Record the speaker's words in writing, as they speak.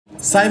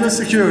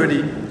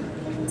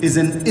Cybersecurity is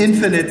an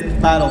infinite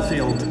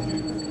battlefield.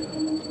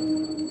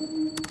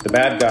 The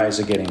bad guys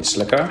are getting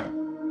slicker,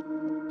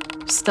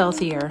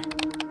 stealthier,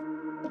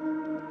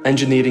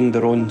 engineering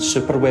their own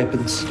super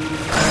weapons.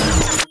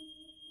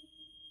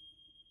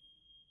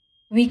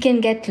 We can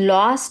get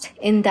lost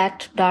in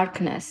that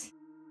darkness,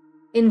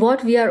 in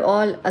what we are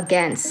all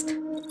against.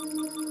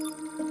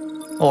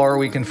 Or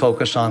we can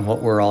focus on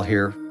what we're all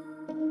here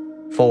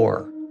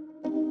for.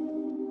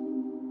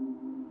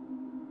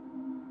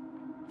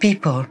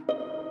 People.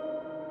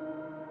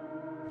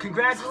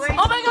 Congratulations!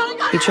 Oh my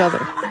God! Each other.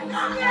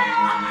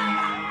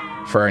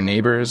 For our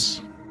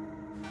neighbors.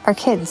 Our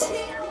kids.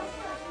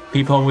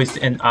 People with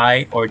an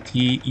I or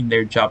T in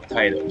their job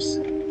titles.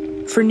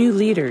 For new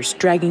leaders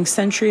dragging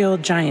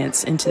century-old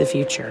giants into the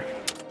future.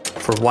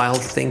 For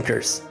wild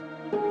thinkers.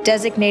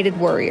 Designated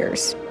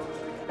warriors.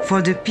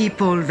 For the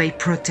people they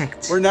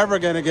protect. We're never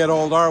going to get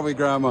old, are we,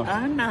 Grandma?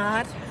 I'm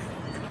not.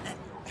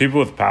 People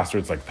with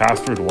passwords like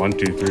password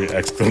 123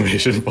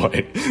 exclamation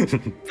point.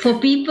 For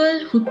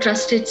people who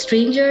trusted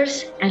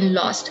strangers and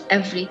lost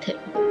everything.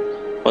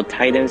 For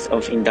titans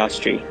of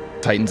industry.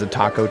 Titans of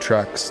taco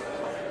trucks.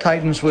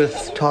 Titans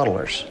with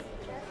toddlers.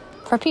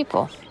 For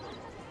people.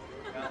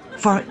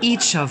 For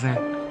each other.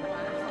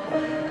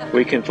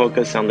 We can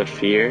focus on the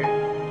fear.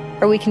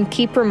 Or we can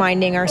keep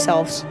reminding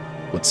ourselves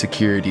what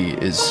security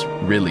is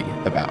really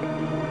about.